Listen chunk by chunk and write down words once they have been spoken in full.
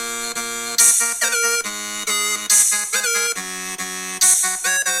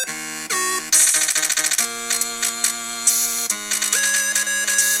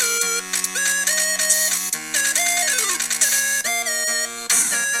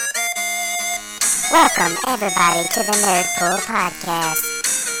Welcome, everybody, to the Nerdpool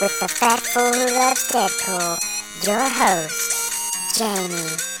Podcast with the fat fool who loves Deadpool, your host,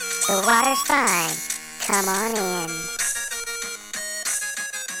 Jamie. The water's fine. Come on in.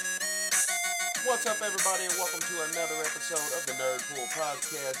 What's up, everybody, and welcome to another episode of the Nerdpool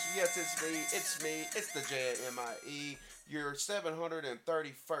Podcast. Yes, it's the JMIE, your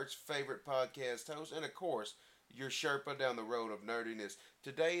 731st favorite podcast host, and of course, your Sherpa down the road of nerdiness.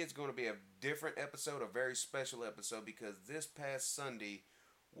 Today is going to be a different episode, a very special episode, because this past Sunday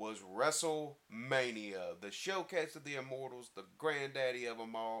was WrestleMania, the showcase of the Immortals, the granddaddy of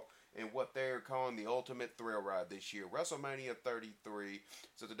them all, and what they're calling the ultimate thrill ride this year, WrestleMania 33.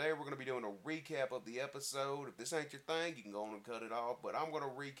 So today we're going to be doing a recap of the episode. If this ain't your thing, you can go on and cut it off, but I'm going to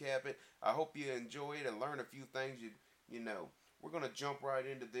recap it. I hope you enjoy it and learn a few things you know. We're going to jump right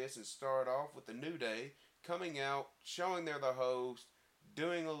into this and start off with the New Day coming out, showing they're the host,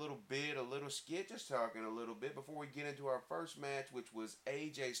 doing a little skit, just talking a little bit before we get into our first match, which was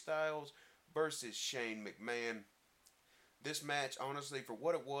AJ Styles versus Shane McMahon. This match, honestly, for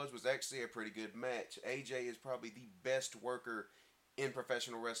what it was actually a pretty good match. AJ is probably the best worker in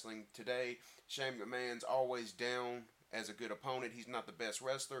professional wrestling today. Shane McMahon's always down as a good opponent. He's not the best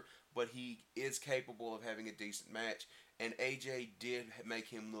wrestler, but he is capable of having a decent match. And AJ did make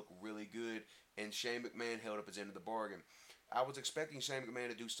him look really good, and Shane McMahon held up his end of the bargain. I was expecting Shane McMahon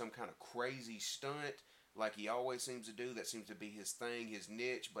to do some kind of crazy stunt like he always seems to do. That seems to be his thing, his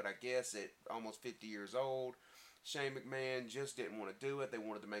niche. But I guess at almost 50 years old, Shane McMahon just didn't want to do it. They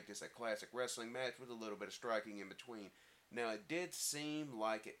wanted to make this a classic wrestling match with a little bit of striking in between. Now, it did seem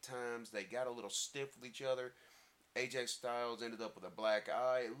like at times they got a little stiff with each other. AJ Styles ended up with a black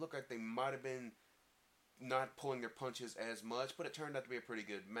eye. It looked like they might have been not pulling their punches as much, but it turned out to be a pretty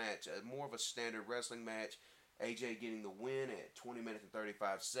good match. More of a standard wrestling match. AJ getting the win at 20 minutes and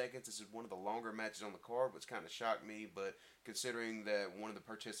 35 seconds. This is one of the longer matches on the card, which kind of shocked me, but considering that one of the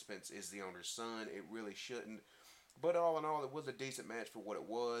participants is the owner's son, it really shouldn't. But all in all, it was a decent match for what it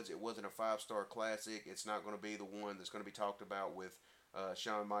was. It wasn't a 5-star classic. It's not going to be the one that's going to be talked about with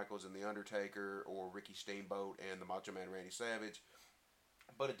Shawn Michaels and The Undertaker, or Ricky Steamboat and the Macho Man Randy Savage.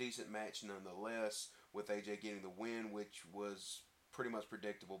 But a decent match nonetheless, with AJ getting the win, which was pretty much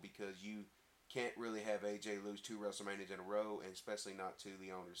predictable because you can't really have AJ lose 2 WrestleManias in a row, and especially not to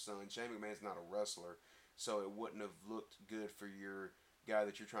the owner's son. Shane McMahon's not a wrestler, so it wouldn't have looked good for your guy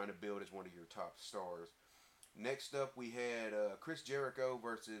that you're trying to build as one of your top stars. Next up, we had Chris Jericho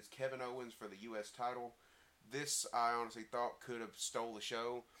versus Kevin Owens for the U.S. title. This, I honestly thought, could have stole the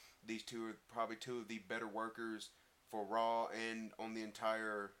show. These two are probably two of the better workers for Raw and on the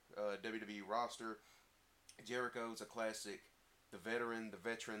entire WWE roster. Jericho's a classic, the veteran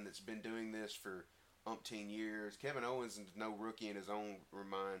that's been doing this for umpteen years. Kevin Owens is no rookie in his own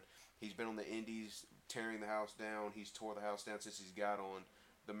mind. He's been on the indies, tearing the house down. He's tore the house down since he's got on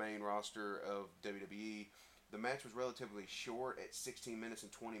the main roster of WWE. The match was relatively short at 16 minutes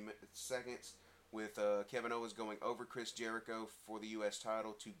and 20 seconds, with Kevin Owens going over Chris Jericho for the U.S.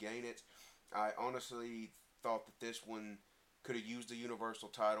 title to gain it. I honestly thought that this one could have used the Universal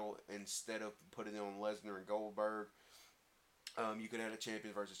title instead of putting it on Lesnar and Goldberg. You could have a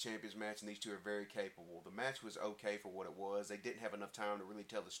champions versus champions match, and these two are very capable. The match was okay for what it was. They didn't have enough time to really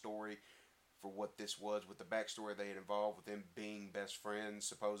tell the story for what this was, with the backstory they had involved with them being best friends,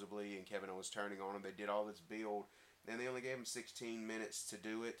 supposedly, and Kevin Owens turning on him. They did all this build, and they only gave him 16 minutes to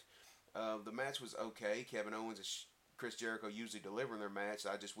do it. The match was okay. Kevin Owens and Chris Jericho usually delivering their match.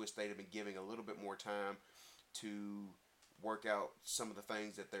 I just wish they'd have been giving a little bit more time to work out some of the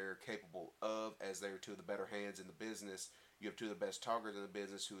things that they're capable of, as they're two of the better hands in the business. You have two of the best talkers in the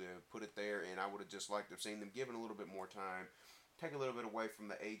business who have put it there, and I would have just liked to have seen them given a little bit more time, take a little bit away from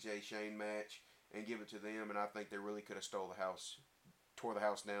the AJ Shane match, and give it to them. And I think they really could have tore the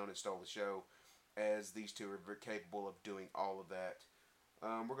house down and stole the show, as these two are very capable of doing all of that.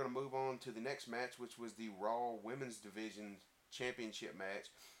 We're going to move on to the next match, which was the Raw Women's Division Championship match,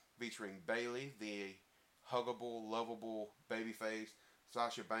 featuring Bayley, the huggable, lovable babyface,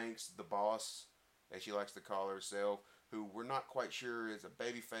 Sasha Banks, the boss, as she likes to call herself, who we're not quite sure is a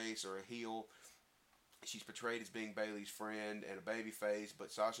babyface or a heel. She's portrayed as being Bayley's friend and a babyface,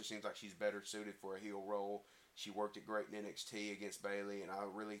 but Sasha seems like she's better suited for a heel role. She worked it great in NXT against Bayley, and I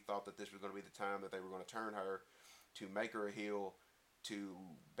really thought that this was going to be the time that they were going to turn her to make her a heel, to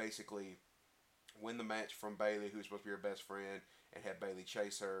basically win the match from Bayley, who's supposed to be her best friend, and have Bayley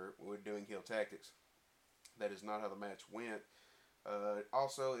chase her with doing heel tactics. That is not how the match went.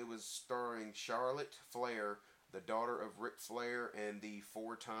 Also, it was starring Charlotte Flair, the daughter of Ric Flair and the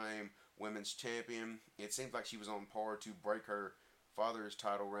 4-time women's champion. It seems like she was on par to break her father's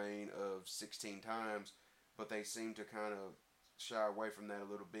title reign of 16 times, but they seem to kind of shy away from that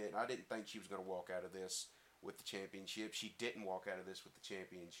a little bit. I didn't think she was going to walk out of this with the championship. She didn't walk out of this with the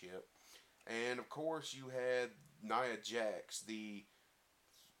championship. And of course, you had Nia Jax, the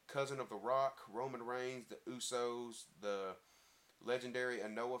cousin of The Rock, Roman Reigns, the Usos, the legendary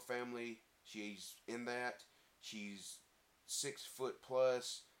Anoa family. She's in that. She's 6 foot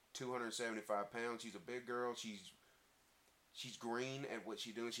plus, 275 pounds. She's a big girl. She's green at what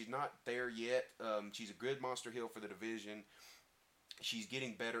she's doing. She's not there yet. She's a good monster heel for the division. She's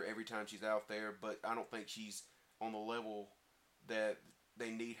getting better every time she's out there, but I don't think she's on the level that they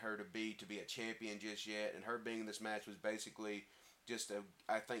need her to be a champion just yet. And her being in this match was basically just to,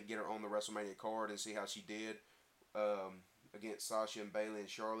 I think, get her on the WrestleMania card and see how she did against Sasha and Bayley and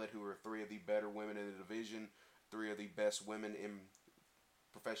Charlotte, who are three of the better women in the division, three of the best women in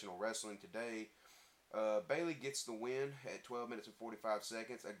professional wrestling today. Bayley gets the win at 12 minutes and 45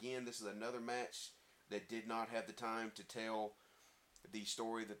 seconds. Again, this is another match that did not have the time to tell the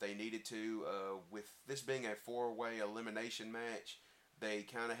story that they needed to. With this being a four-way elimination match, they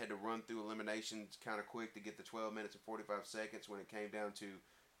kind of had to run through eliminations kind of quick to get the 12 minutes and 45 seconds when it came down to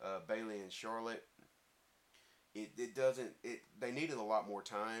Bayley and Charlotte. They needed a lot more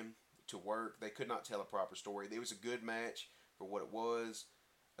time to work. They could not tell a proper story. It was a good match for what it was.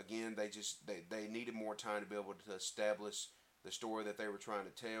 Again, they needed more time to be able to establish the story that they were trying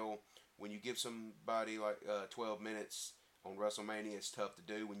to tell. When you give somebody like 12 minutes on WrestleMania, it's tough to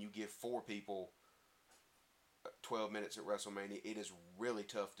do. When you give four people 12 minutes at WrestleMania, it is really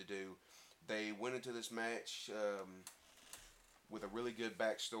tough to do. They went into this match with a really good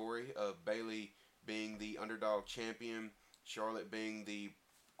backstory of Bayley being the underdog champion, Charlotte being the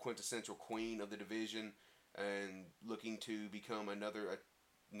quintessential queen of the division, and looking to become another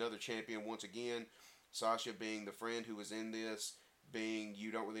champion once again. Sasha being the friend who was in this, being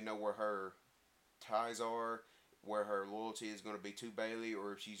you don't really know where her ties are, where her loyalty is going to be to Bayley,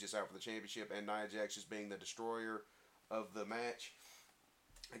 or if she's just out for the championship, and Nia Jax just being the destroyer of the match.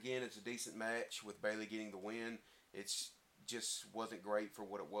 Again, it's a decent match with Bayley getting the win. It's just wasn't great for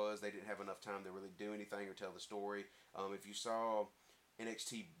what it was. They didn't have enough time to really do anything or tell the story. If you saw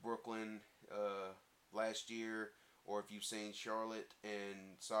NXT Brooklyn last year, or if you've seen Charlotte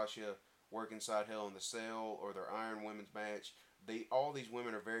and Sasha work inside Hell in the Cell or their Iron Women's match, all these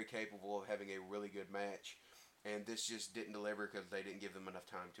women are very capable of having a really good match. And this just didn't deliver because they didn't give them enough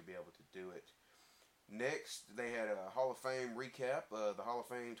time to be able to do it. Next, they had a Hall of Fame recap. The Hall of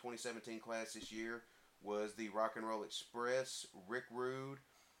Fame 2017 class this year was the Rock and Roll Express, Rick Rude,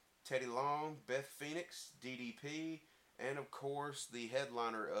 Teddy Long, Beth Phoenix, DDP, and of course the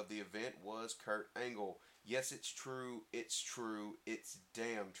headliner of the event was Kurt Angle. Yes, it's true, it's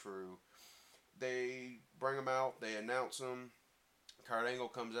damn true. They bring him out, they announce him. Kurt Angle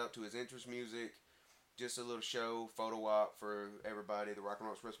comes out to his entrance music. Just a little show, photo op for everybody. The Rock and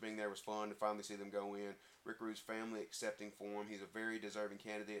Roll Express being there was fun to finally see them go in. Rick Rude's family accepting for him. He's a very deserving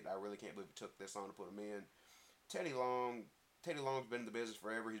candidate. I really can't believe it took this long to put him in. Teddy Long's been in the business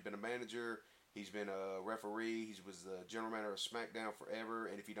forever. He's been a manager. He's been a referee. He was the general manager of SmackDown forever.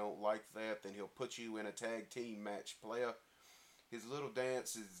 And if you don't like that, then he'll put you in a tag team match player. His little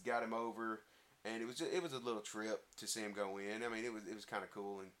dance has got him over. And it was a little trip to see him go in. I mean, it was kind of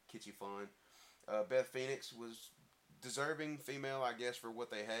cool and kitschy fun. Beth Phoenix was deserving female, I guess, for what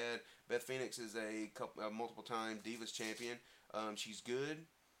they had. Beth Phoenix is a multiple-time Divas champion. She's good.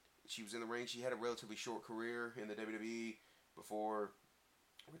 She was in the ring. She had a relatively short career in the WWE before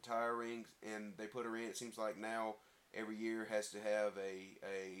retiring, and they put her in. It seems like now every year has to have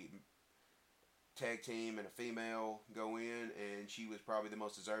a tag team and a female go in, and she was probably the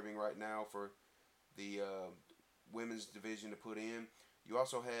most deserving right now for the women's division to put in. You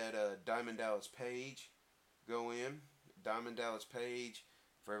also had Diamond Dallas Page go in. Diamond Dallas Page,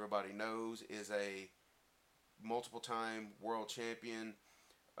 for everybody knows, is a multiple-time world champion,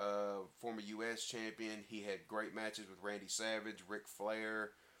 former U.S. champion. He had great matches with Randy Savage, Ric Flair.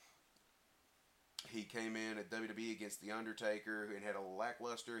 He came in at WWE against The Undertaker and had a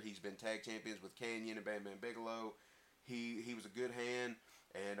lackluster. He's been tag champions with Kanyon and Bam Bam Bigelow. He was a good hand.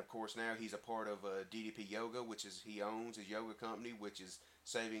 And, of course, now he's a part of DDP Yoga, which is he owns his yoga company, which is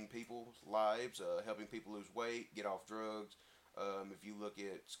saving people's lives, helping people lose weight, get off drugs. If you look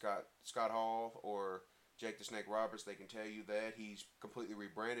at Scott Hall or Jake the Snake Roberts, they can tell you that he's completely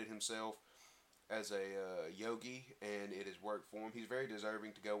rebranded himself as a yogi, and it has worked for him. He's very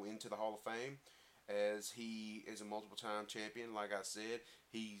deserving to go into the Hall of Fame, as he is a multiple-time champion. Like I said,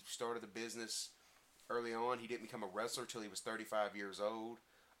 he started the business early on. He didn't become a wrestler till he was 35 years old.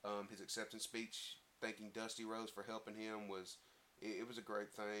 His acceptance speech thanking Dusty Rhodes for helping him was it was a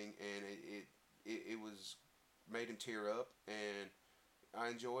great thing, and it was made him tear up, and I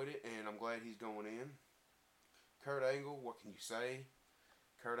enjoyed it, and I'm glad he's going in. Kurt Angle, what can you say?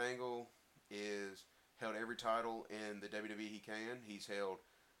 Kurt Angle is held every title in the WWE he can. He's held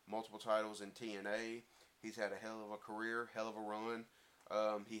multiple titles in TNA. He's had a hell of a career, hell of a run.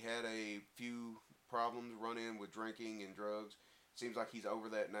 He had a few problems running with drinking and drugs. Seems like he's over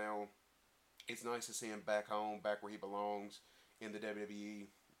that now. It's nice to see him back home, back where he belongs in the WWE,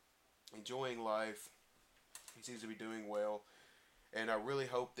 enjoying life. He seems to be doing well. And I really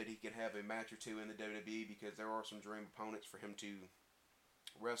hope that he can have a match or two in the WWE because there are some dream opponents for him to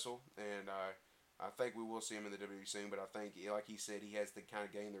wrestle. And I think we will see him in the WWE soon. But I think, like he said, he has to kind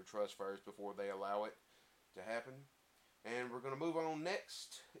of gain their trust first before they allow it to happen. And we're going to move on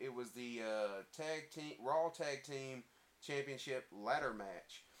next. It was the Raw Tag Team Championship ladder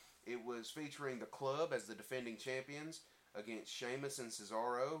match. It was featuring the Club as the defending champions against Sheamus and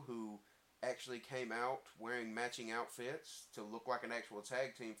Cesaro, who actually came out wearing matching outfits to look like an actual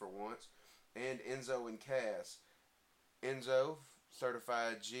tag team for once, and Enzo and Cass. Enzo,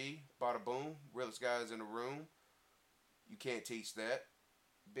 certified G, bada boom, realest guys in the room. You can't teach that.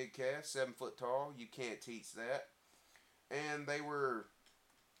 Big Cass, 7 foot tall. You can't teach that. And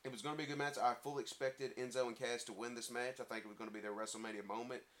it was going to be a good match. I fully expected Enzo and Cass to win this match. I think it was going to be their WrestleMania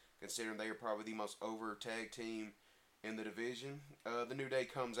moment, considering they are probably the most over tag team in the division. The New Day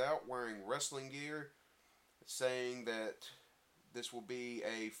comes out wearing wrestling gear, saying that this will be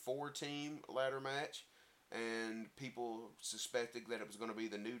a 4-team ladder match, and people suspected that it was going to be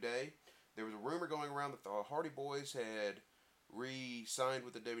the New Day. There was a rumor going around that the Hardy Boys had re-signed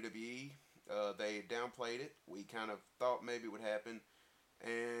with the WWE. They downplayed it. We kind of thought maybe it would happen.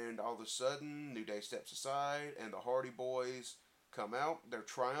 And all of a sudden, New Day steps aside, and the Hardy Boys come out. Their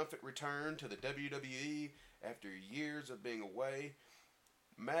triumphant return to the WWE after years of being away.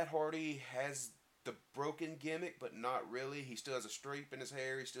 Matt Hardy has the broken gimmick, but not really. He still has a stripe in his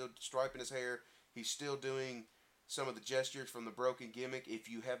hair. He's still striping his hair. He's still doing some of the gestures from the broken gimmick. If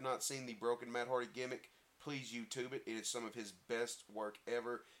you have not seen the broken Matt Hardy gimmick, please YouTube it. It is some of his best work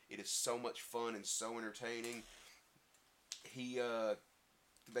ever. It is so much fun and so entertaining.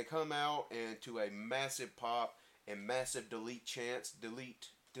 They come out and to a massive pop and massive delete chants. Delete,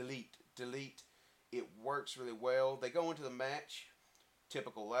 delete, delete. It works really well. They go into the match.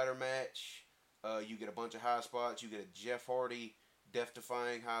 Typical ladder match. You get a bunch of high spots. You get a Jeff Hardy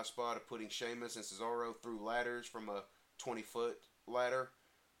death-defying high spot of putting Sheamus and Cesaro through ladders from a 20-foot ladder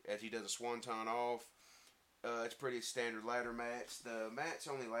as he does a swanton off. It's a pretty standard ladder match. The match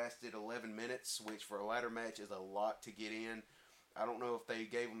only lasted 11 minutes, which for a ladder match is a lot to get in. I don't know if they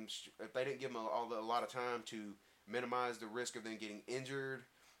didn't give them a lot of time to minimize the risk of them getting injured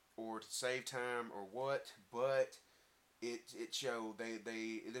or to save time or what, but it showed.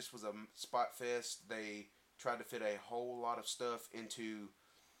 This was a spot fest. They tried to fit a whole lot of stuff into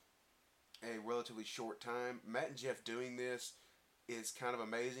a relatively short time. Matt and Jeff doing this is kind of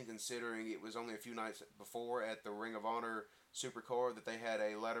amazing considering it was only a few nights before at the Ring of Honor Supercard that they had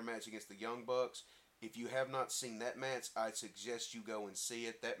a ladder match against the Young Bucks. If you have not seen that match, I suggest you go and see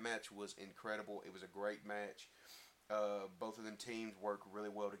it. That match was incredible. It was a great match. Both of them teams work really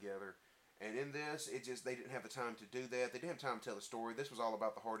well together. And in this, they didn't have the time to do that. They didn't have time to tell the story. This was all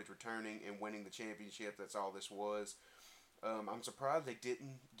about the Hardys returning and winning the championship. That's all this was. I'm surprised they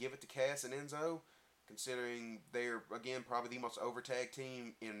didn't give it to Cass and Enzo, considering they're, again, probably the most over tag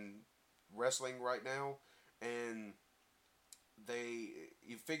team in wrestling right now. And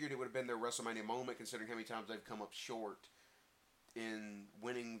you figured it would have been their WrestleMania moment, considering how many times they've come up short in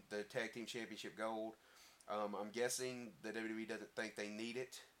winning the tag team championship gold. I'm guessing the WWE doesn't think they need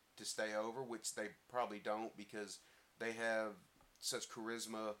it to stay over, which they probably don't because they have such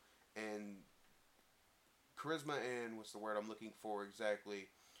charisma and what's the word I'm looking for exactly?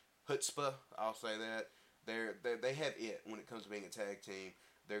 Chutzpah, I'll say that. They have it when it comes to being a tag team.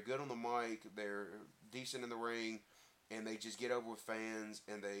 They're good on the mic, they're decent in the ring, and they just get over with fans,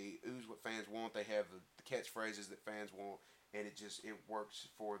 and they ooze what fans want. They have the catchphrases that fans want, and it works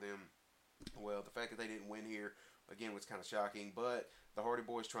for them. Well, the fact that they didn't win here, again, was kind of shocking, but the Hardy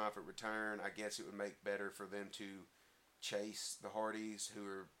Boys' triumphant return, I guess it would make better for them to chase the Hardys, who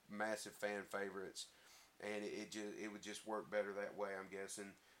are massive fan favorites, and it would just work better that way, I'm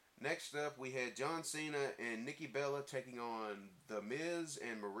guessing. Next up, we had John Cena and Nikki Bella taking on The Miz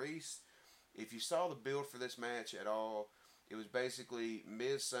and Maurice. If you saw the build for this match at all, it was basically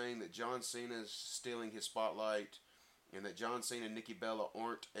Miz saying that John Cena is stealing his spotlight and that John Cena and Nikki Bella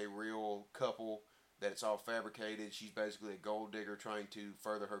aren't a real couple, that it's all fabricated. She's basically a gold digger trying to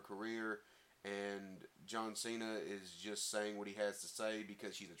further her career, and John Cena is just saying what he has to say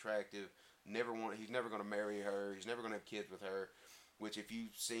because she's attractive. He's never going to marry her. He's never going to have kids with her. Which, if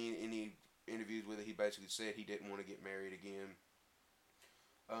you've seen any interviews with it, he basically said he didn't want to get married again.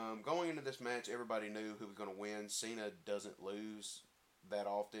 Going into this match, everybody knew who was going to win. Cena doesn't lose that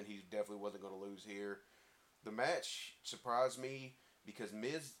often. He definitely wasn't going to lose here. The match surprised me because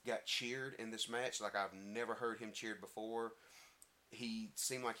Miz got cheered in this match like I've never heard him cheered before. He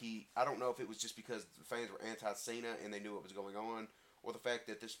seemed like I don't know if it was just because the fans were anti-Cena and they knew what was going on, or the fact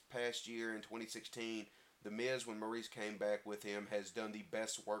that this past year in 2016, The Miz, when Maurice came back with him, has done the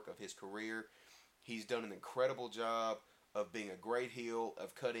best work of his career. He's done an incredible job of being a great heel,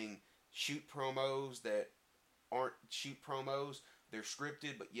 of cutting shoot promos that aren't shoot promos. They're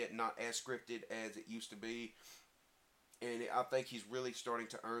scripted, but yet not as scripted as it used to be. And I think he's really starting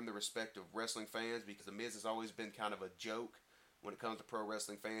to earn the respect of wrestling fans because The Miz has always been kind of a joke when it comes to pro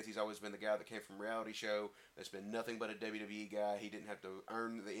wrestling fans. He's always been the guy that came from a reality show that's been nothing but a WWE guy. He didn't have to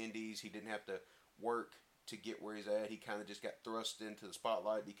earn the indies. He didn't have to work to get where he's at. He kind of just got thrust into the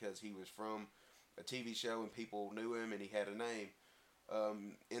spotlight because he was from a TV show and people knew him and he had a name.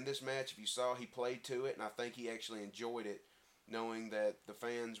 In this match, if you saw, he played to it, and I think he actually enjoyed it, knowing that the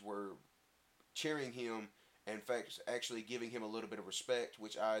fans were cheering him and, in fact, actually giving him a little bit of respect,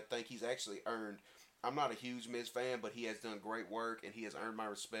 which I think he's actually earned. I'm not a huge Miz fan, but he has done great work, and he has earned my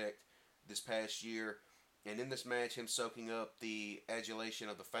respect this past year. And in this match, him soaking up the adulation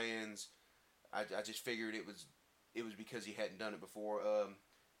of the fans, I just figured it was because he hadn't done it before.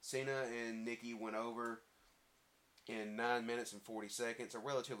 Cena and Nikki went over in 9 minutes and 40 seconds, a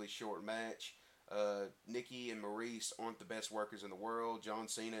relatively short match. Nikki and Maurice aren't the best workers in the world. John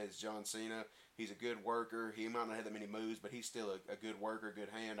Cena is John Cena. He's a good worker. He might not have that many moves, but he's still a good worker, good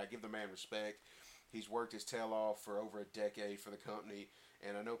hand. I give the man respect. He's worked his tail off for over a decade for the company,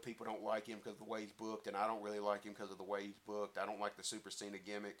 and I know people don't like him because of the way he's booked, and I don't really like him because of the way he's booked. I don't like the Super Cena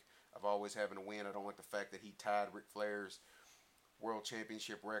gimmick of always having to win. I don't like the fact that he tied Ric Flair's World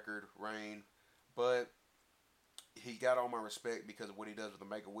Championship record reign, but he got all my respect because of what he does with the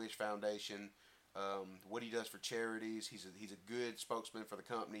Make-A-Wish Foundation, what he does for charities. He's a good spokesman for the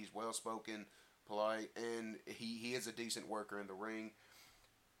company. He's well-spoken, polite, and he is a decent worker in the ring.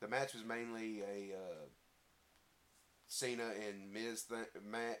 The match was mainly a Cena and Miz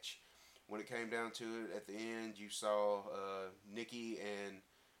match. When it came down to it, at the end, you saw Nikki and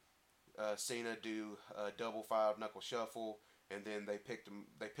Cena do a double five knuckle shuffle, and then they picked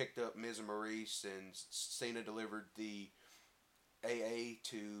up Miz and Maurice, and Cena delivered the AA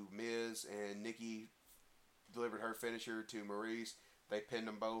to Miz, and Nikki delivered her finisher to Maurice. They pinned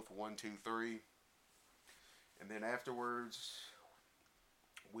them both 1, 2, 3, and then afterwards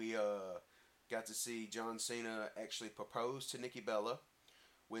we got to see John Cena actually propose to Nikki Bella,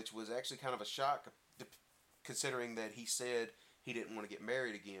 which was actually kind of a shock considering that he said he didn't want to get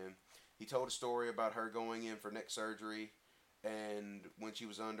married again. He told a story about her going in for neck surgery, and when she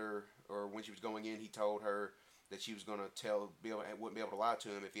was going in, he told her that she was going to wouldn't be able to lie to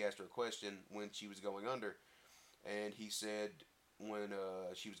him if he asked her a question when she was going under. And he said when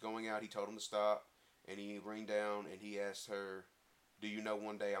she was going out, he told him to stop, and he leaned down and he asked her, "Do you know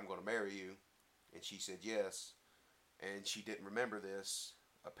one day I'm going to marry you?" And she said yes. And she didn't remember this,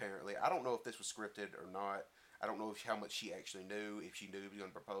 apparently. I don't know if this was scripted or not. I don't know how much she actually knew, if she knew he was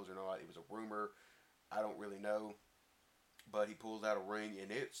going to propose or not. It was a rumor. I don't really know. But he pulls out a ring,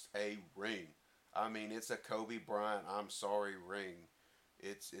 and it's a ring. I mean, it's a Kobe Bryant I'm sorry ring.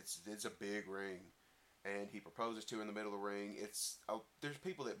 It's a big ring. And he proposes to her in the middle of the ring. There's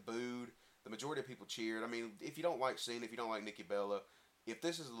people that booed. The majority of people cheered. I mean, if you don't like Cena, if you don't like Nikki Bella, if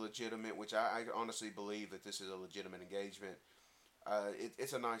this is legitimate, which I honestly believe that this is a legitimate engagement,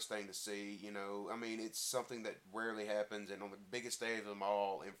 it's a nice thing to see. You know, I mean, it's something that rarely happens, and on the biggest day of them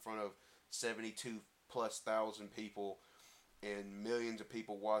all, in front of 72,000+ people and millions of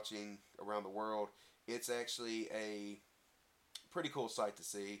people watching around the world, it's actually a pretty cool sight to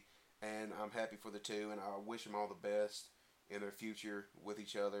see. And I'm happy for the two, and I wish them all the best in their future with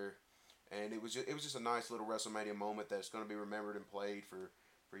each other. And it was just a nice little WrestleMania moment that's going to be remembered and played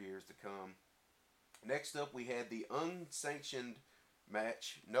for years to come. Next up, we had the unsanctioned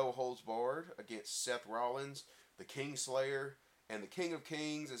match, No Holds Barred, against Seth Rollins, the Kingslayer, and the King of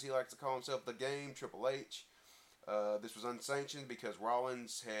Kings, as he likes to call himself, the Game, Triple H. This was unsanctioned because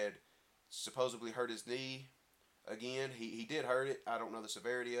Rollins had supposedly hurt his knee again. He did hurt it. I don't know the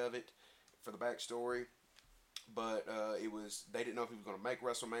severity of it for the backstory, but they didn't know if he was going to make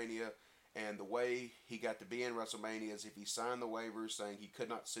WrestleMania. And the way he got to be in WrestleMania is if he signed the waivers saying he could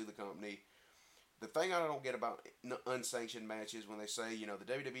not sue the company. The thing I don't get about unsanctioned matches when they say,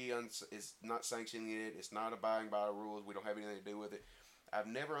 the WWE is not sanctioning it, it's not abiding by the rules, we don't have anything to do with it. I've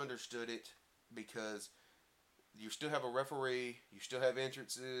never understood it because you still have a referee, you still have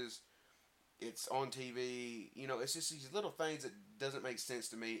entrances, it's on TV. It's just these little things that doesn't make sense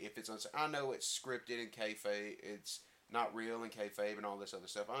to me. If it's I know it's scripted in kayfabe, it's not real in kayfabe and all this other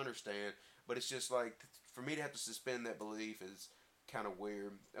stuff. I understand, but it's just like for me to have to suspend that belief is kind of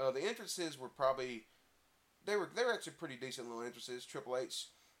weird. The entrances were probably they were actually pretty decent little entrances. Triple H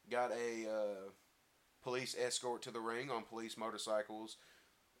got a police escort to the ring on police motorcycles,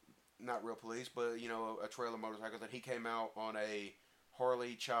 not real police, but a trailer motorcycle. That he came out on a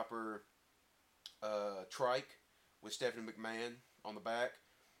Harley Chopper trike with Stephanie McMahon on the back,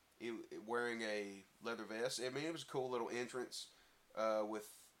 wearing a leather vest. I mean, it was a cool little entrance with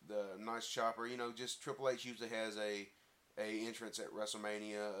the nice chopper. Just Triple H usually has a entrance at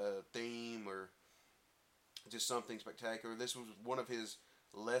WrestleMania, a theme or just something spectacular. This was one of his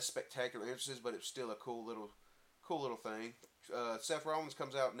less spectacular entrances, but it's still a cool little thing. Seth Rollins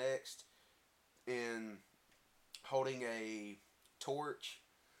comes out next in holding a torch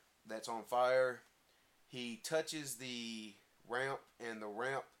that's on fire. He touches the ramp, and the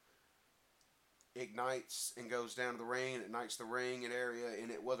ramp ignites and goes down to the ring, and ignites the ring and area,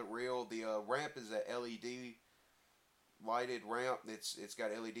 and it wasn't real. The ramp is a LED lighted ramp. It's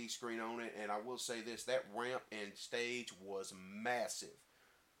got an LED screen on it, and I will say this: that ramp and stage was massive.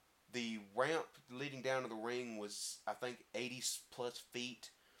 The ramp leading down to the ring was, I think, 80 plus feet.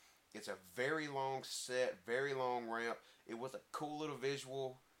 It's a very long set, very long ramp. It was a cool little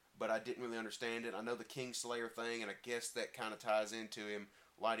visual, but I didn't really understand it. I know the Kingslayer thing, and I guess that kind of ties into him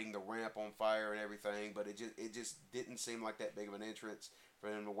lighting the ramp on fire and everything, but it just didn't seem like that big of an entrance for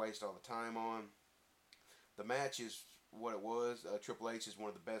him to waste all the time on. The match is what it was. Triple H is one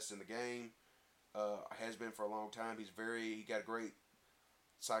of the best in the game. Has been for a long time. He got a great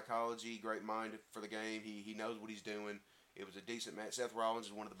psychology, great mind for the game. He knows what he's doing. It was a decent match. Seth Rollins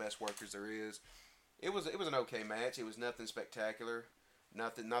is one of the best workers there is. It was an okay match. It was nothing spectacular.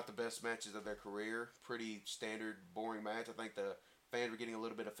 Not the best matches of their career. Pretty standard, boring match. I think the fans were getting a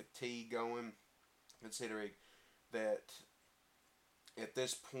little bit of fatigue going, considering that at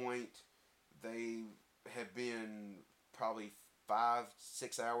this point they have been probably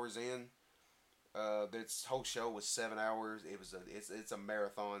 5-6 hours in. This whole show was 7 hours. It's a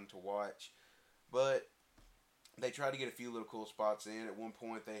marathon to watch, but they tried to get a few little cool spots in. At one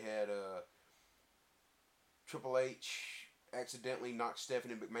point, they had Triple H accidentally knocked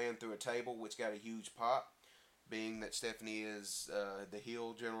Stephanie McMahon through a table, which got a huge pop, being that Stephanie is the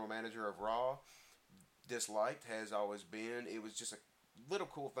heel general manager of Raw. Disliked, has always been. It was just a little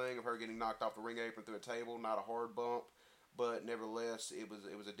cool thing of her getting knocked off the ring apron through a table. Not a hard bump, but nevertheless, it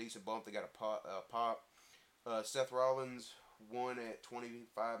was a decent bump. They got a pop. Seth Rollins won at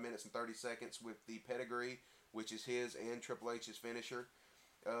 25 minutes and 30 seconds with the pedigree, which is his and Triple H's finisher.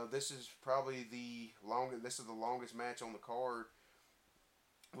 This is probably the longest match on the card,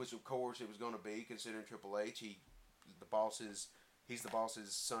 which of course it was going to be, considering Triple H. He's the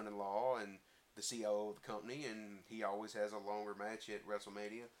boss's son-in-law and the CEO of the company, and he always has a longer match at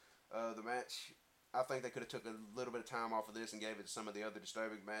WrestleMania. The match, I think they could have took a little bit of time off of this and gave it to some of the other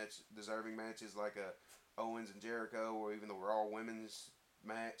deserving matches like Owens and Jericho, or even the Raw Women's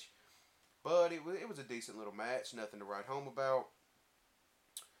match. But it was a decent little match, nothing to write home about.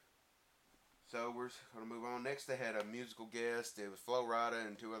 So we're going to move on. Next, they had a musical guest. It was Flo Rida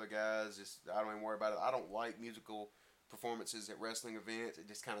and two other guys. I don't even worry about it. I don't like musical performances at wrestling events. It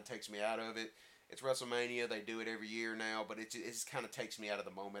just kind of takes me out of it. It's WrestleMania. They do it every year now, but it just kind of takes me out of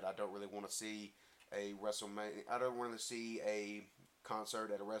the moment. I don't really want to see a WrestleMania. I don't want to see a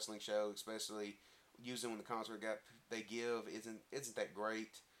concert at a wrestling show, especially usually when the concert they give isn't that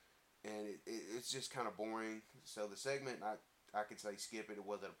great, and it's just kind of boring. So the segment, I could say skip it. It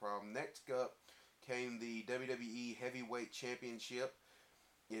wasn't a problem. Next up came the WWE Heavyweight Championship.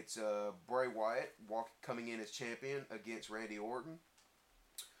 It's Bray Wyatt coming in as champion against Randy Orton.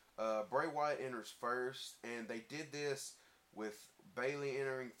 Bray Wyatt enters first, and they did this with Bayley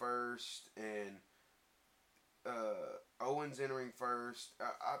entering first and Owens entering first.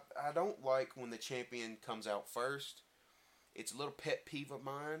 I don't like when the champion comes out first. It's a little pet peeve of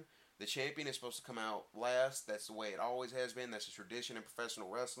mine. The champion is supposed to come out last. That's the way it always has been. That's a tradition in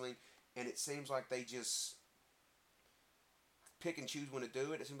professional wrestling. And it seems like they just pick and choose when to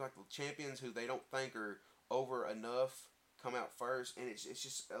do it. It seems like the champions who they don't think are over enough come out first. And it's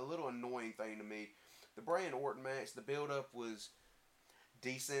just a little annoying thing to me. The Bray and Orton match, the build-up was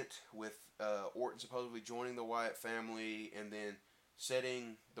decent with Orton supposedly joining the Wyatt family and then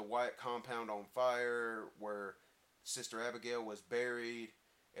setting the Wyatt compound on fire where Sister Abigail was buried,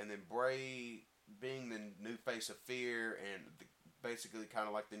 and then Bray being the new face of fear and basically kind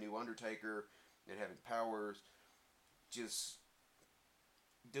of like the new Undertaker and having powers, just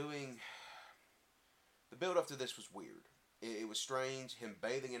doing the build up to this was weird. It was strange. Him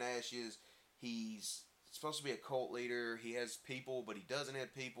bathing in ashes. He's supposed to be a cult leader. He has people, but he doesn't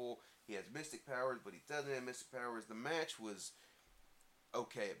have people. He has mystic powers, but he doesn't have mystic powers. The match was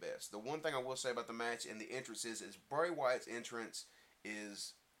okay at best. The one thing I will say about the match and the entrance is Bray Wyatt's entrance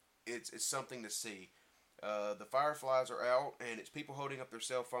is it's something to see. The fireflies are out, and it's people holding up their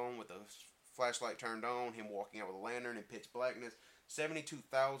cell phone with a flashlight turned on. Him walking out with a lantern in pitch blackness.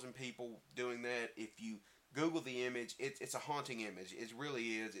 72,000 people doing that. If you Google the image, it's a haunting image. It really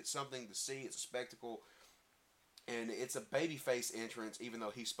is. It's something to see. It's a spectacle. And it's a babyface entrance, even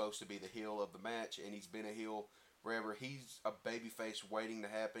though he's supposed to be the heel of the match, and he's been a heel forever. He's a babyface waiting to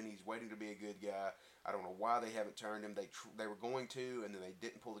happen. He's waiting to be a good guy. I don't know why they haven't turned him. They were going to, and then they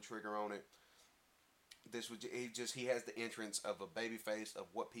didn't pull the trigger on it. This was he has the entrance of a babyface of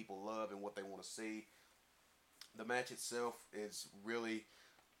what people love and what they want to see. The match itself is really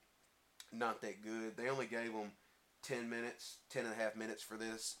not that good. They only gave him 10 minutes, 10 and a half minutes for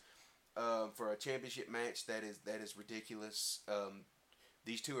this. For a championship match, that is ridiculous.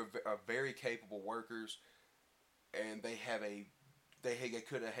 These two are very capable workers, and they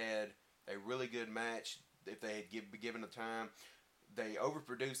could have had a really good match if they had been given the time. They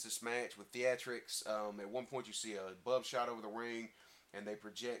overproduced this match with theatrics. At one point, you see a bub shot over the ring, and they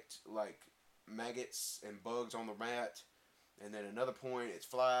project like maggots and bugs on the mat. And then another point, it's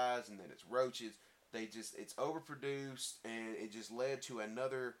flies, and then it's roaches. It's overproduced, and it just led to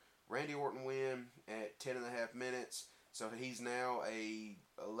another Randy Orton win at 10 and a half minutes. So he's now a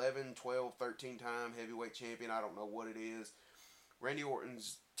 11, 12, 13 time heavyweight champion. I don't know what it is. Randy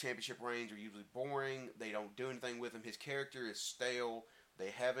Orton's championship reigns are usually boring. They don't do anything with him. His character is stale. They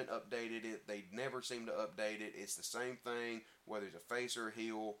haven't updated it. They never seem to update it. It's the same thing, whether it's a face or a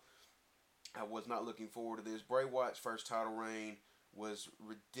heel. I was not looking forward to this. Bray Wyatt's first title reign was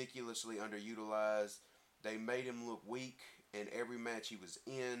ridiculously underutilized. They made him look weak in every match he was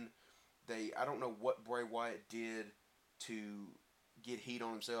in. I don't know what Bray Wyatt did to get heat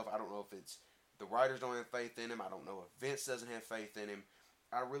on himself. I don't know if it's the writers don't have faith in him. I don't know if Vince doesn't have faith in him.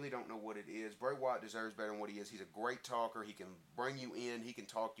 I really don't know what it is. Bray Wyatt deserves better than what he is. He's a great talker. He can bring you in. He can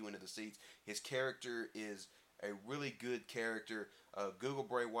talk you into the seats. His character is a really good character. Google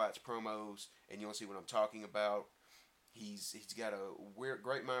Bray Wyatt's promos, and you'll see what I'm talking about. He's got a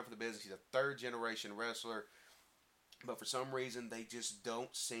great mind for the business. He's a third generation wrestler. But for some reason, they just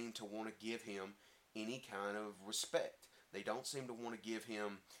don't seem to want to give him any kind of respect. They don't seem to want to give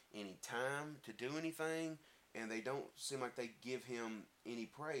him any time to do anything, and they don't seem like they give him any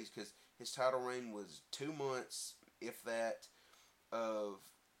praise, because his title reign was 2 months, if that, of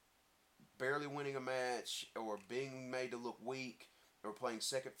barely winning a match or being made to look weak or playing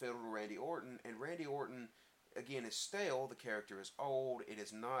second fiddle to Randy Orton. And Randy Orton, again, is stale. The character is old. It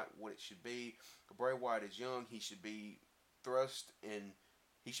is not what it should be. Bray Wyatt is young. He should be thrust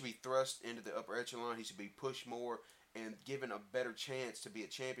into the upper echelon. He should be pushed more and given a better chance to be a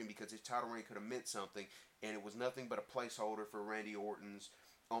champion, because his title reign could have meant something, and it was nothing but a placeholder for Randy Orton's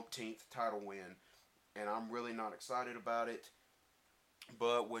umpteenth title win. And I'm really not excited about it.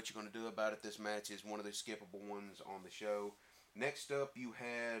 But what you're going to do about it, this match is one of the skippable ones on the show. Next up, you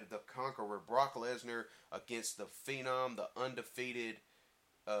had the Conqueror, Brock Lesnar, against the Phenom, the undefeated,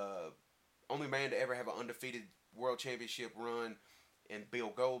 only man to ever have an undefeated World Championship run, and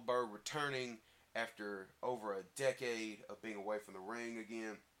Bill Goldberg returning after over a decade of being away from the ring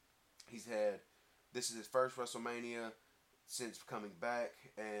again. This is his first WrestleMania since coming back,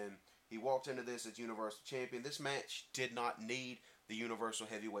 and he walked into this as Universal Champion. This match did not need the Universal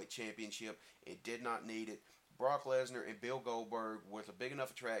Heavyweight Championship. It did not need it. Brock Lesnar and Bill Goldberg was a big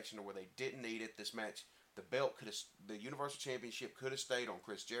enough attraction to where they didn't need it. This match, the Universal Championship could have stayed on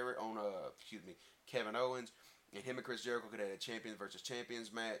Kevin Owens, and him and Chris Jericho could have had a champions versus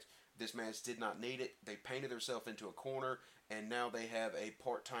champions match. This match did not need it. They painted themselves into a corner, and now they have a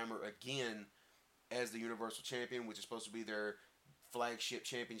part-timer again as the Universal Champion, which is supposed to be their flagship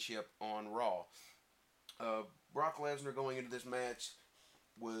championship on Raw. Brock Lesnar going into this match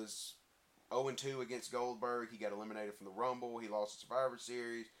was 0-2 against Goldberg. He got eliminated from the Rumble. He lost the Survivor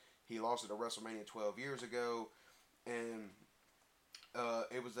Series. He lost it at WrestleMania 12 years ago. And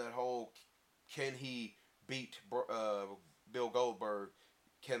it was that whole, can he beat Bill Goldberg?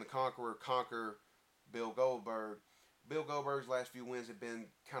 Can the Conqueror conquer Bill Goldberg? Bill Goldberg's last few wins have been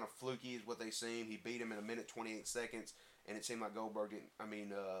kind of fluky, is what they seem. He beat him in 1 minute 28 seconds and it seemed like Lesnar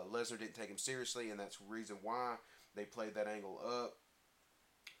didn't take him seriously, and that's the reason why they played that angle up.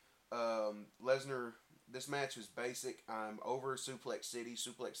 Lesnar, this match was basic. I'm over Suplex City.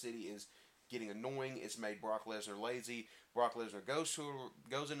 Suplex City is getting annoying. It's made Brock Lesnar lazy. Brock Lesnar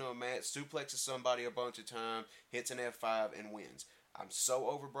goes into a match, suplexes somebody a bunch of times, hits an F5, and wins. I'm so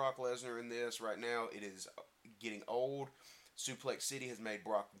over Brock Lesnar in this right now. It is getting old. Suplex City has made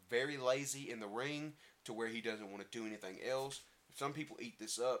Brock very lazy in the ring to where he doesn't want to do anything else. Some people eat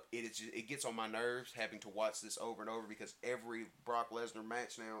this up. It gets on my nerves having to watch this over and over because every Brock Lesnar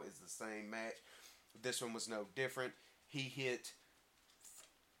match now is the same match. This one was no different. He hit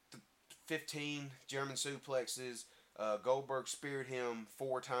 15 German suplexes. Goldberg speared him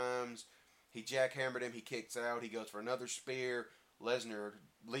 4 times. He jackhammered him. He kicks out. He goes for another spear. Lesnar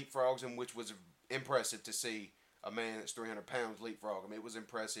leapfrogs him, which was impressive to see a man that's 300 pounds leapfrog him. It was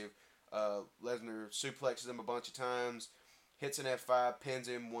impressive. Lesnar suplexes him a bunch of times. Hits an F5, pins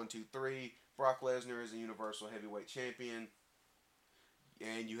him 1, 2, 3. Brock Lesnar is a Universal Heavyweight Champion.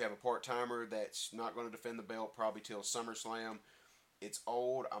 And you have a part-timer that's not going to defend the belt probably till SummerSlam. It's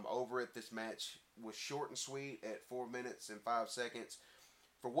old. I'm over it. This match was short and sweet at 4 minutes and 5 seconds.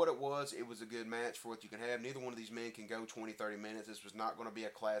 For what it was a good match for what you can have. Neither one of these men can go 20, 30 minutes. This was not going to be a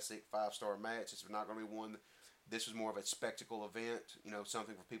classic 5-star match. This was not going to be one. This was more of a spectacle event,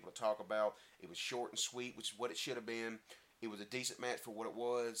 something for people to talk about. It was short and sweet, which is what it should have been. It was a decent match for what it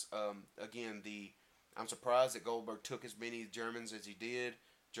was. I'm surprised that Goldberg took as many German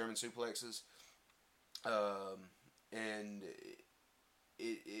suplexes. And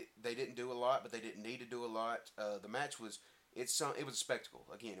they didn't do a lot, but they didn't need to do a lot. The match was it was a spectacle.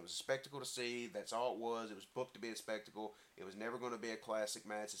 Again, it was a spectacle to see. That's all it was. It was booked to be a spectacle. It was never going to be a classic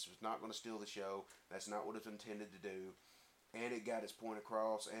match. This was not going to steal the show. That's not what it was intended to do. And it got its point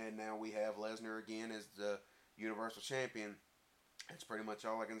across. And now we have Lesnar again as the Universal Champion. That's pretty much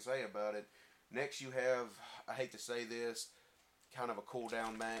all I can say about it. Next, you have, I hate to say this, kind of a cool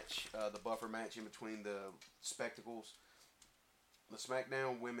down match, the buffer match in between the spectacles. The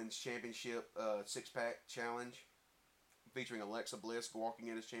SmackDown Women's Championship 6-pack challenge featuring Alexa Bliss walking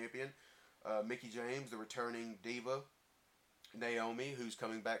in as champion. Mickie James, the returning diva. Naomi, who's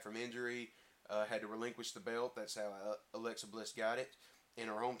coming back from injury, had to relinquish the belt. That's how Alexa Bliss got it. In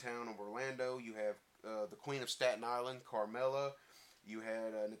her hometown of Orlando, you have the Queen of Staten Island, Carmella. You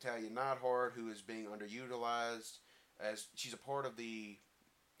had Natalya Neidhart, who is being underutilized as she's a part of the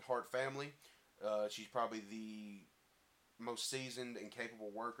Hart family. She's probably the most seasoned and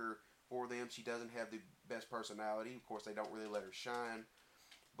capable worker for them. She doesn't have the best personality. Of course, they don't really let her shine,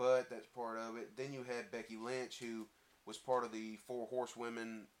 but that's part of it. Then you had Becky Lynch, who was part of the 4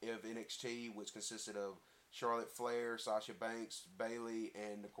 horsewomen of NXT, which consisted of Charlotte Flair, Sasha Banks, Bayley,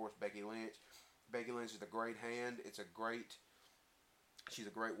 and of course Becky Lynch. Becky Lynch is a great hand. She's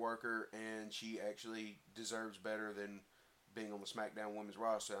a great worker, and she actually deserves better than being on the SmackDown Women's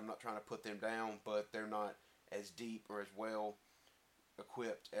roster. I'm not trying to put them down, but they're not as deep or as well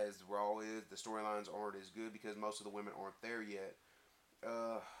equipped as the Raw is. The storylines aren't as good because most of the women aren't there yet.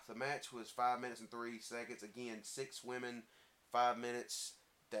 The match was 5 minutes and 3 seconds. Again, 6 women, 5 minutes.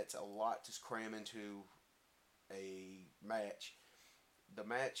 That's a lot to cram into a match. The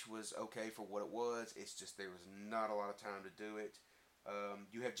match was okay for what it was. It's just there was not a lot of time to do it.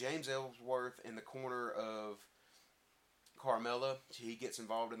 You have James Ellsworth in the corner of Carmella. He gets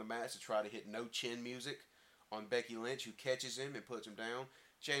involved in the match to try to hit no chin music on Becky Lynch, who catches him and puts him down.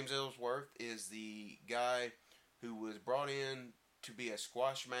 James Ellsworth is the guy who was brought in to be a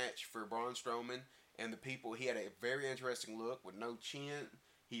squash match for Braun Strowman, and he had a very interesting look with no chin.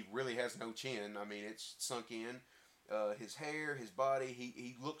 He really has no chin. I mean, it's sunk in. His hair, his body,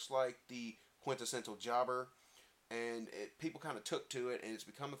 he looks like the quintessential jobber, and people kind of took to it, and it's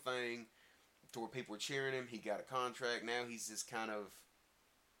become a thing to where people were cheering him. He got a contract. Now he's just kind of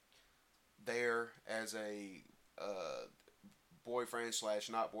there as a boyfriend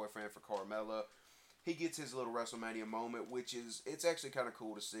 / not boyfriend for Carmella. He gets his little WrestleMania moment, it's actually kind of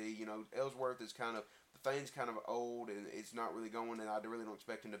cool to see. Ellsworth is the Fane's kind of old, and it's not really going, and I really don't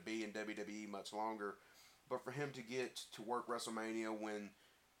expect him to be in WWE much longer. But for him to get to work WrestleMania when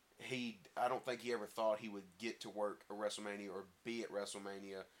I don't think he ever thought he would get to work a WrestleMania or be at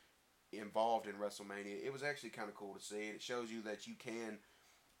WrestleMania, involved in WrestleMania, it was actually kind of cool to see. It shows you that you can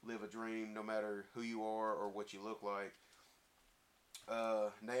live a dream no matter who you are or what you look like.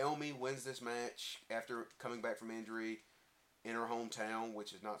 Naomi wins this match after coming back from injury in her hometown,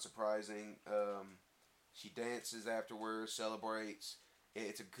 which is not surprising. She dances afterwards, celebrates.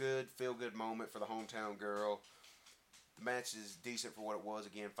 It's a good, feel-good moment for the hometown girl. The match is decent for what it was.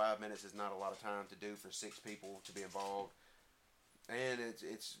 Again, 5 minutes is not a lot of time to do for 6 people to be involved, and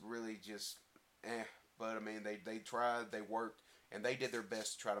it's really just eh. But I mean, they tried, they worked, and they did their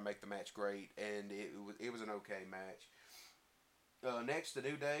best to try to make the match great, and it was an okay match. Next, the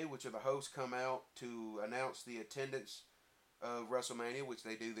New Day, which are the hosts, come out to announce the attendance of WrestleMania, which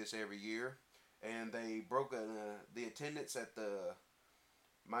they do this every year, and they broke the attendance at the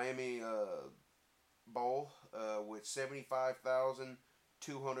Miami Bowl with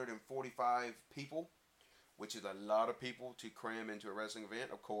 75,245 people, which is a lot of people to cram into a wrestling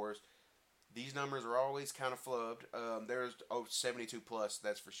event. Of course, these numbers are always kind of flubbed. There's 72 plus,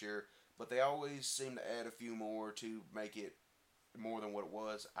 that's for sure, but they always seem to add a few more to make it more than what it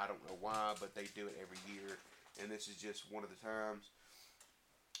was. I don't know why, but they do it every year, and this is just one of the times.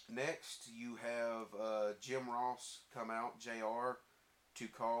 Next, you have Jim Ross come out, JR, to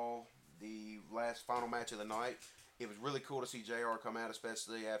call the last final match of the night. It was really cool to see JR come out,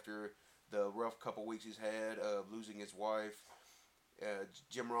 especially after the rough couple weeks he's had of losing his wife.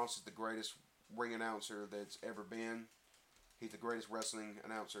 Jim Ross is the greatest ring announcer that's ever been. He's the greatest wrestling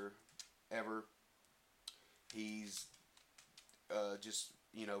announcer ever. He's just,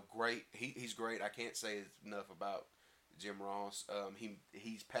 great. He's great. I can't say enough about Jim Ross.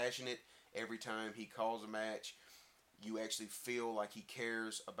 He's passionate every time he calls a match. You actually feel like he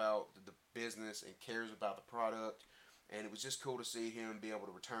cares about the business and cares about the product. And it was just cool to see him be able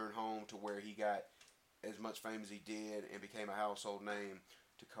to return home to where he got as much fame as he did and became a household name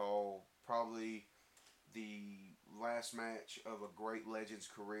to call probably the last match of a great legend's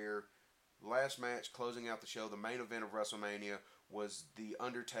career. Last match closing out the show, the main event of WrestleMania, was The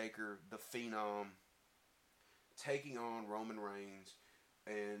Undertaker, the Phenom, taking on Roman Reigns.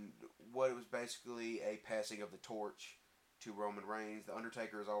 And what it was basically a passing of the torch to Roman Reigns. The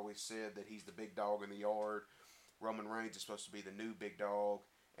Undertaker has always said that he's the big dog in the yard. Roman Reigns is supposed to be the new big dog.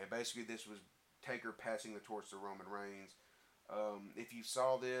 And basically this was Taker passing the torch to Roman Reigns. If you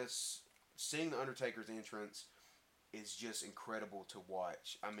saw this, seeing The Undertaker's entrance is just incredible to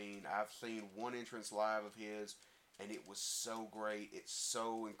watch. I mean, I've seen one entrance live of his, and it was so great. It's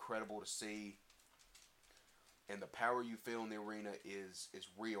so incredible to see. And the power you feel in the arena is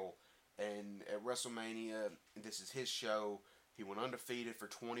real. And at WrestleMania, this is his show. He went undefeated for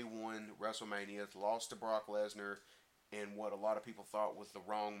 21 WrestleManias, lost to Brock Lesnar in what a lot of people thought was the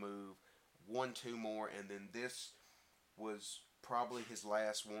wrong move, won 2 more, and then this was probably his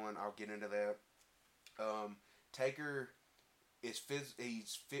last one. I'll get into that. Taker is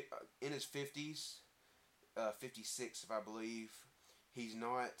in his 50s, 56 if I believe. He's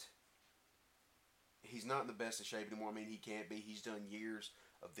not in the best of shape anymore. I mean, he can't be. He's done years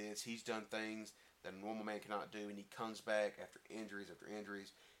of this. He's done things that a normal man cannot do, and he comes back after injuries after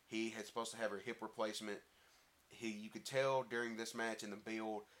injuries. He had supposed to have a hip replacement. You could tell during this match in the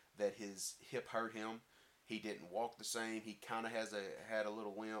build that his hip hurt him. He didn't walk the same. He kind of had a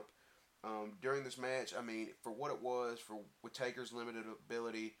little limp. During this match, I mean, for what it was, with Taker's limited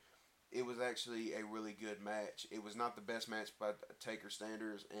ability, it was actually a really good match. It was not the best match by Taker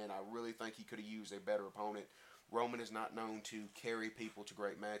standards, and I really think he could have used a better opponent. Roman is not known to carry people to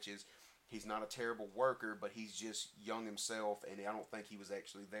great matches. He's not a terrible worker, but he's just young himself, and I don't think he was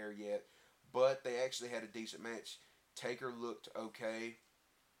actually there yet. But they actually had a decent match. Taker looked okay.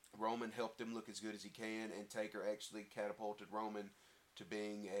 Roman helped him look as good as he can, and Taker actually catapulted Roman to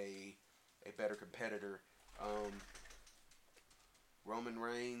being a better competitor. Roman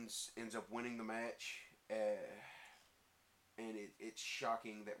Reigns ends up winning the match, and it's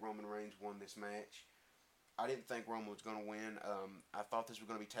shocking that Roman Reigns won this match. I didn't think Roman was going to win. I thought this was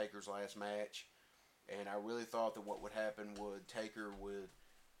going to be Taker's last match, and I really thought that what would happen would Taker would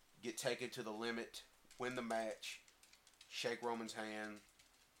get taken to the limit, win the match, shake Roman's hand,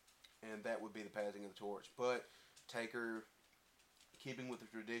 and that would be the passing of the torch. But Taker, keeping with the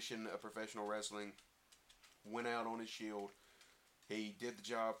tradition of professional wrestling, went out on his shield. He did the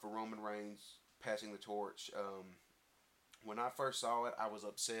job for Roman Reigns, passing the torch. When I first saw it, I was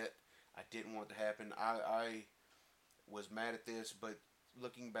upset. I didn't want it to happen. I was mad at this, but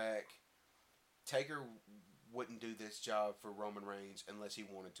looking back, Taker wouldn't do this job for Roman Reigns unless he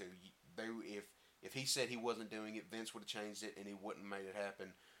wanted to. If he said he wasn't doing it, Vince would have changed it, and he wouldn't have made it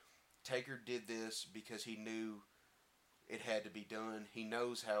happen. Taker did this because he knew it had to be done. He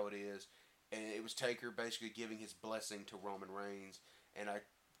knows how it is. And it was Taker basically giving his blessing to Roman Reigns. And I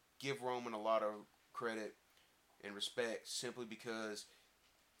give Roman a lot of credit and respect simply because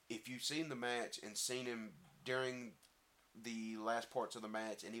if you've seen the match and seen him during the last parts of the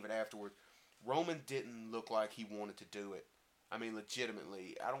match and even afterwards, Roman didn't look like he wanted to do it. I mean,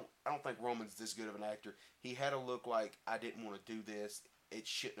 legitimately, I don't think Roman's this good of an actor. He had a look like I didn't want to do this. It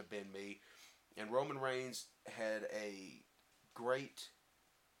shouldn't have been me. And Roman Reigns had a great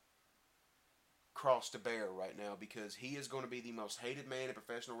cross to bear right now because he is going to be the most hated man in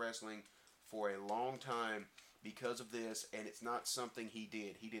professional wrestling for a long time because of this, and it's not something he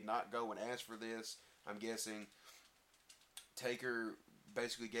did. He did not go and ask for this. I'm guessing Taker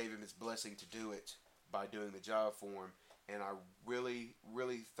basically gave him his blessing to do it by doing the job for him, and I really,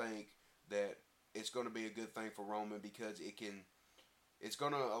 really think that it's going to be a good thing for Roman because it's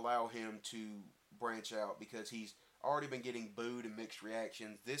going to allow him to branch out because he's already been getting booed and mixed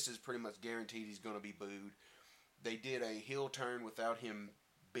reactions. This is pretty much guaranteed he's going to be booed. They did a heel turn without him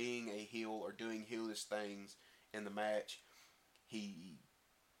being a heel or doing heelish things in the match. He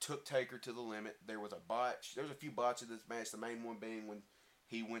took Taker to the limit. There was a botch. There's a few botches in this match. The main one being when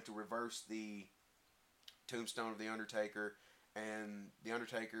he went to reverse the tombstone of the Undertaker, and the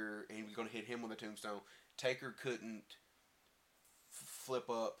Undertaker, and he was going to hit him with a tombstone. Taker couldn't flip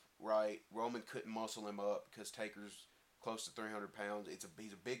up right. Roman couldn't muscle him up because Taker's close to 300 pounds.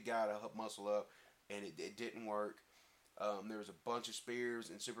 He's a big guy to muscle up, and it didn't work. There was a bunch of spears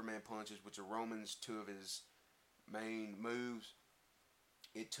and Superman punches, which are Roman's two of his main moves.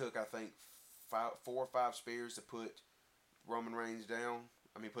 It took, I think, 4 or 5 spears to put Roman Reigns down.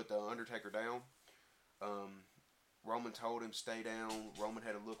 Put the Undertaker down. Roman told him stay down. Roman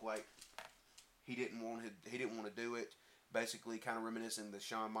had to look like he didn't want to do it. Basically, kind of reminiscing the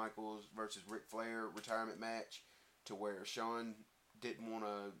Shawn Michaels versus Ric Flair retirement match, to where Shawn didn't want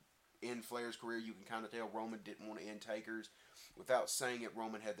to end Flair's career. You can kind of tell Roman didn't want to end Taker's. Without saying it,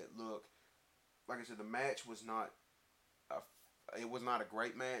 Roman had that look. Like I said, the match was not a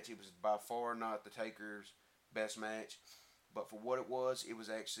great match. It was by far not the Taker's best match, but for what it was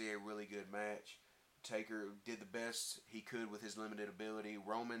actually a really good match. Taker did the best he could with his limited ability.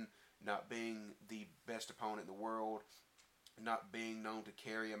 Roman, not being the best opponent in the world, not being known to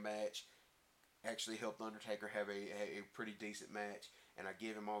carry a match, actually helped Undertaker have a pretty decent match, and I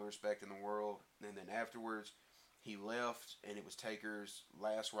give him all the respect in the world. And then afterwards, he left, and it was Taker's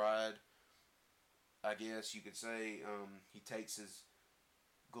last ride, I guess you could say. He takes his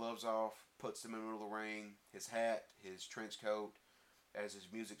gloves off, puts them in the middle of the ring, his hat, his trench coat, as his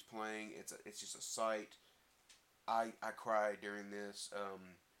music's playing. It's just a sight. I cried during this.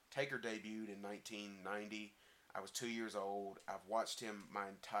 Taker debuted in 1990. I was 2 years old. I've watched him my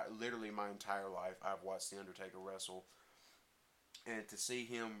entire life. I've watched The Undertaker wrestle. And to see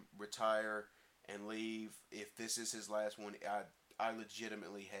him retire and leave, if this is his last one, I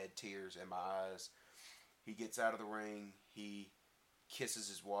legitimately had tears in my eyes. He gets out of the ring. He kisses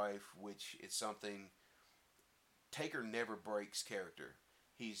his wife, which is something. Taker never breaks character.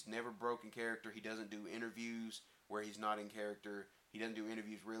 He's never broken character. He doesn't do interviews where he's not in character. He doesn't do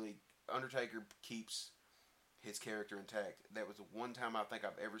interviews really. Undertaker keeps his character intact. That was the one time I think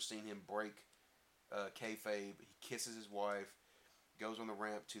I've ever seen him break kayfabe. He kisses his wife, goes on the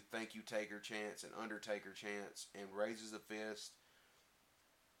ramp to "Thank You Taker" chants and Undertaker chants, and raises a fist.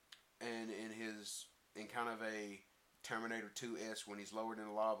 And in kind of a Terminator 2-esque, when he's lowered in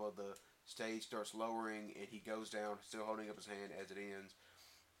the lava, the stage starts lowering and he goes down, still holding up his hand as it ends.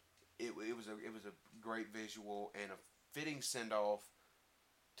 It was a great visual and a fitting send off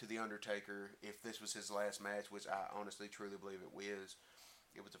to the Undertaker if this was his last match, which I honestly truly believe it was.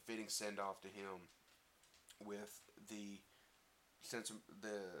 It was a fitting send off to him with the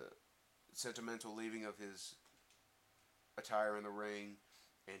sentimental leaving of his attire in the ring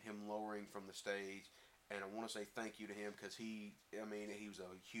and him lowering from the stage. And I want to say thank you to him because he was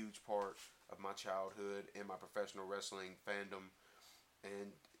a huge part of my childhood and my professional wrestling fandom.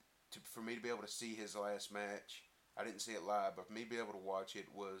 And for me to be able to see his last match, I didn't see it live, but for me to be able to watch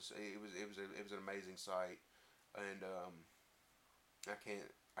it was an amazing sight. And I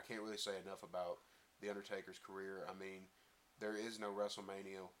can't really say enough about the Undertaker's career. There is no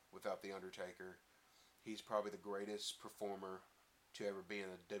WrestleMania without the Undertaker. He's probably the greatest performer to ever be in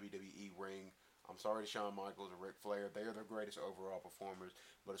a WWE ring. I'm sorry to Shawn Michaels and Ric Flair. They are the greatest overall performers.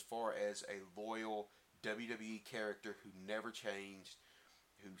 But as far as a loyal WWE character who never changed,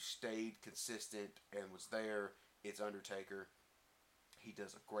 who stayed consistent and was there, it's Undertaker. He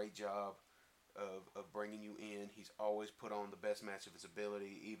does a great job of bringing you in. He's always put on the best match of his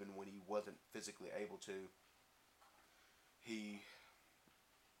ability, even when he wasn't physically able to.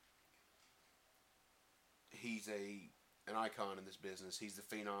 He's an icon in this business. He's the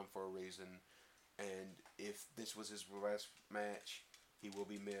phenom for a reason. And if this was his last match, he will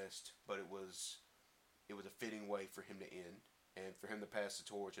be missed. But it was a fitting way for him to end, and for him to pass the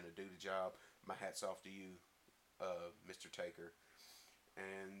torch and to do the job. My hat's off to you, Mr. Taker,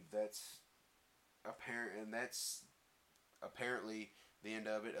 and that's apparent. And that's apparently the end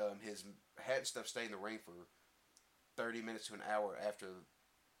of it. His hat and stuff stayed in the ring for 30 minutes to an hour after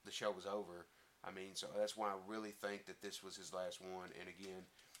the show was over. I mean, so that's why I really think that this was his last one. And again,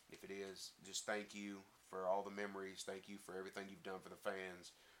 if it is, just thank you for all the memories. Thank you for everything you've done for the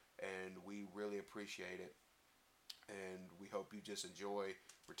fans, and we really appreciate it. And we hope you just enjoy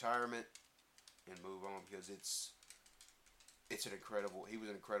retirement and move on, because it's an incredible. He was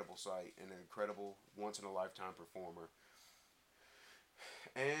an incredible sight and an incredible once in a lifetime performer.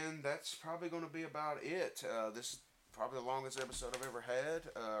 And that's probably going to be about it. This is probably the longest episode I've ever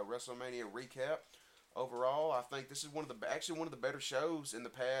had. WrestleMania recap. Overall, I think this is actually one of the better shows in the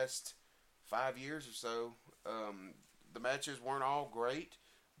past 5 years or so. The matches weren't all great,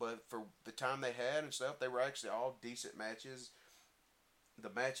 but for the time they had and stuff, they were actually all decent matches. The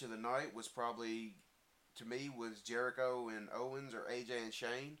match of the night was probably, to me, was Jericho and Owens, or AJ and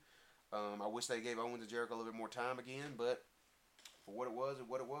Shane. I wish they gave Owens and Jericho a little bit more time again, but for what it was and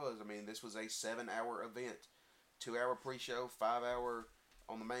what it was, I mean, this was a 7-hour event. 2-hour pre-show, 5-hour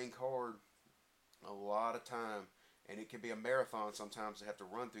on the main card. A lot of time. And it can be a marathon sometimes to have to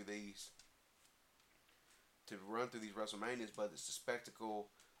run through these WrestleManias, but it's the spectacle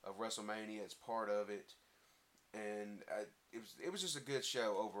of WrestleMania. It's part of it. And it was just a good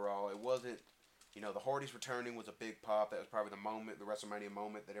show overall. It wasn't, the Hardys returning was a big pop. That was probably the WrestleMania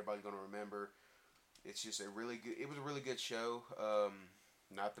moment that everybody's going to remember. It's just it was a really good show.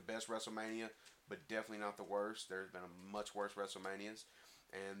 Not the best WrestleMania, but definitely not the worst. There's been a much worse WrestleManias,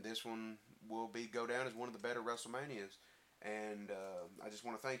 and this one will go down as one of the better WrestleManias. And I just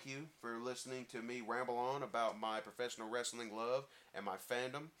want to thank you for listening to me ramble on about my professional wrestling love and my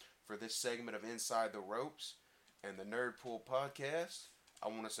fandom for this segment of Inside the Ropes and the Nerdpool podcast. I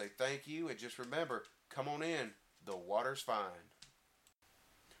want to say thank you, and just remember, come on in. The water's fine.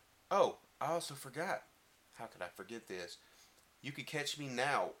 Oh, I also forgot. How could I forget this? You can catch me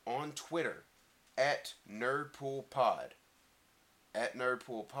now on Twitter at NerdpoolPod. At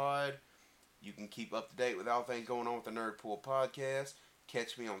NerdpoolPod. You can keep up to date with all things going on with the Nerdpool podcast.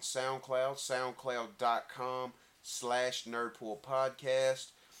 Catch me on SoundCloud,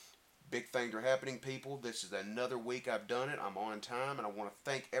 soundcloud.com/NerdpoolPodcast. Big things are happening, people. This is another week I've done it. I'm on time, and I want to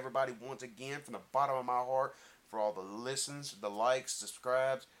thank everybody once again from the bottom of my heart for all the listens, the likes,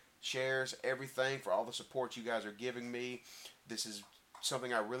 subscribes, shares, everything, for all the support you guys are giving me. This is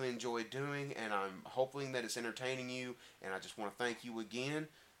something I really enjoy doing, and I'm hoping that it's entertaining you, and I just want to thank you again.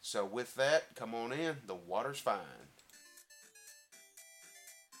 So with that, come on in. The water's fine.